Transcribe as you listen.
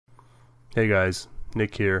Hey guys,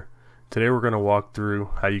 Nick here. Today we're going to walk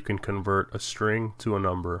through how you can convert a string to a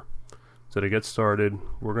number. So to get started,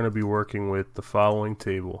 we're going to be working with the following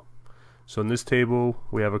table. So in this table,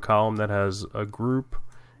 we have a column that has a group,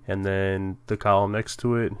 and then the column next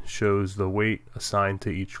to it shows the weight assigned to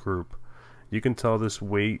each group. You can tell this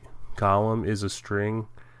weight column is a string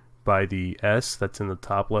by the S that's in the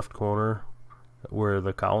top left corner where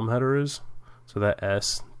the column header is. So that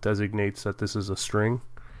S designates that this is a string.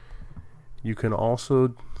 You can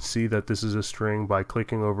also see that this is a string by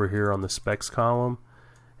clicking over here on the specs column,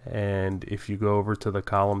 and if you go over to the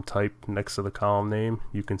column type next to the column name,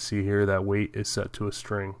 you can see here that weight is set to a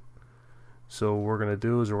string. So what we're going to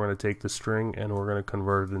do is we're going to take the string and we're going to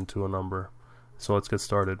convert it into a number. So let's get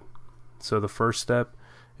started. So the first step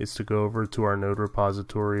is to go over to our node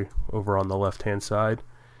repository over on the left hand side,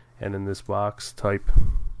 and in this box type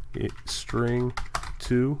string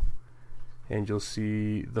 2, and you'll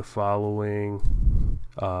see the following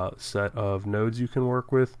set of nodes you can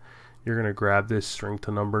work with. You're going to grab this string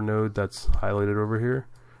to number node that's highlighted over here.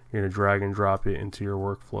 You're going to drag and drop it into your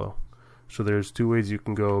workflow. So there's two ways you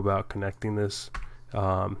can go about connecting this.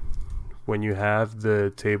 When you have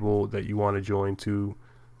the table that you want to join to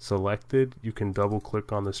selected, you can double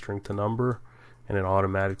click on the string to number and it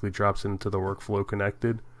automatically drops into the workflow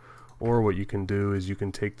connected. Or what you can do is you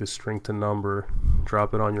can take the string to number,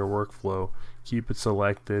 drop it on your workflow, keep it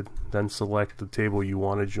selected, then select the table you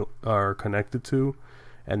want to are connected to,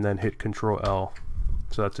 and then hit Control L.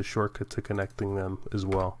 So that's a shortcut to connecting them as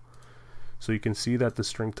well. So you can see that the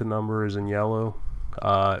string to number is in yellow.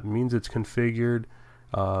 It means it's configured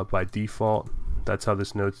by default. That's how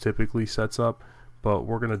this node typically sets up, but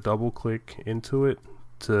we're going to double click into it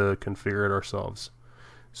to configure it ourselves.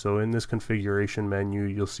 So in this configuration menu,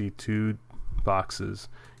 you'll see two boxes.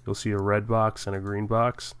 You'll see a red box and a green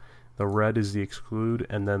box. The red is the exclude,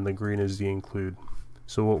 and then the green is the include.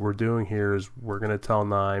 So what we're doing here is we're going to tell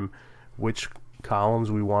Knime which columns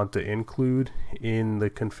we want to include in the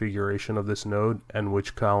configuration of this node and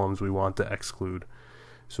which columns we want to exclude.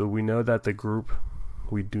 So we know that the group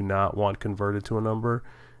we do not want converted to a number.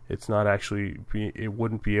 It's not actually, it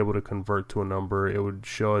wouldn't be able to convert to a number. It would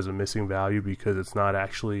show as a missing value because it's not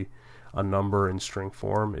actually a number in string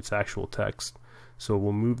form, it's actual text. So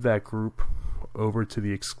we'll move that group over to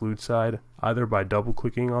the exclude side, either by double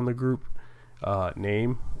clicking on the group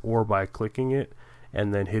name or by clicking it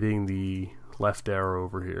and then hitting the left arrow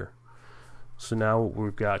over here. So now what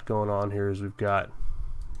we've got going on here is we've got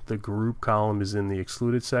the group column is in the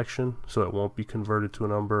excluded section, so it won't be converted to a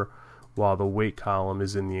number, while the weight column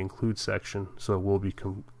is in the include section, so it will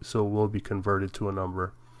be converted to a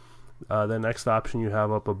number. The next option you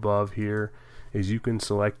have up above here is you can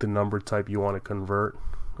select the number type you want to convert,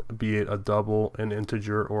 be it a double, an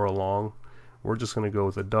integer, or a long. We're just going to go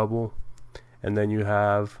with a double, and then you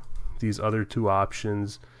have these other two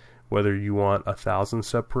options, whether you want 1,000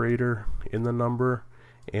 separator in the number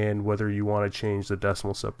and whether you want to change the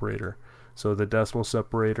decimal separator. So the decimal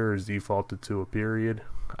separator is defaulted to a period.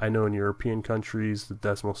 I know in European countries the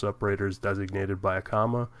decimal separator is designated by a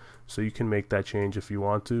comma, so you can make that change if you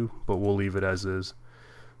want to, but we'll leave it as is.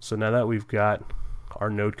 So now that we've got our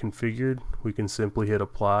node configured, we can simply hit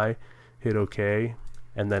apply, hit OK,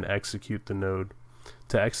 and then execute the node.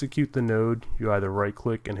 To execute the node, you either right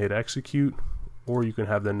click and hit execute, or you can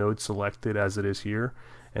have the node selected as it is here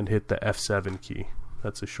and hit the F7 key.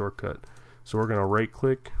 That's a shortcut. So we're going to right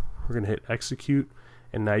click, we're going to hit execute,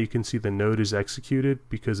 and now you can see the node is executed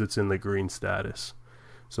because it's in the green status.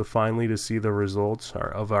 So finally, to see the results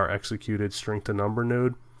of our executed string to number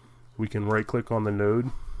node, we can right click on the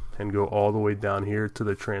node and go all the way down here to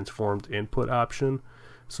the transformed input option.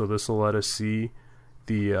 So this will let us see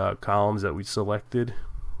the columns that we selected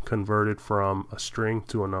converted from a string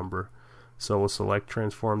to a number. So we'll select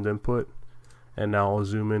transformed input, and now I'll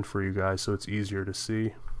zoom in for you guys so it's easier to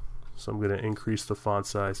see. So I'm going to increase the font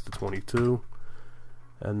size to 22,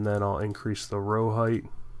 and then I'll increase the row height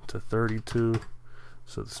to 32,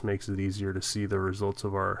 so this makes it easier to see the results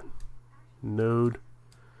of our node.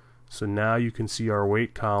 So now you can see our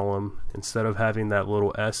weight column, instead of having that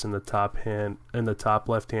little S in the top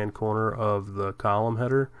left hand corner of the column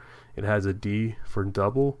header, it has a D for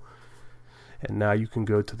double. And now you can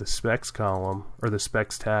go to the specs column, or the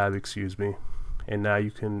specs tab, excuse me, and now you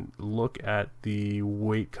can look at the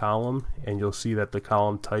weight column and you'll see that the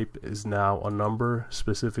column type is now a number,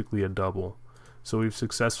 specifically a double. So we've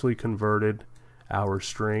successfully converted our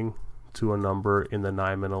string to a number in the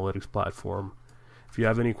Knime Analytics platform. If you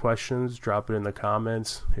have any questions, drop it in the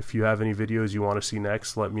comments. If you have any videos you want to see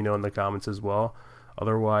next, let me know in the comments as well.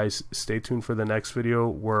 Otherwise, stay tuned for the next video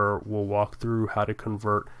where we'll walk through how to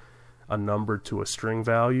convert a number to a string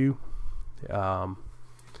value.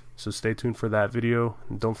 So stay tuned for that video,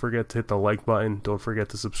 and don't forget to hit the like button, don't forget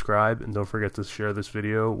to subscribe, and don't forget to share this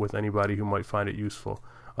video with anybody who might find it useful.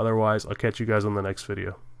 Otherwise, I'll catch you guys on the next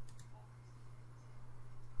video.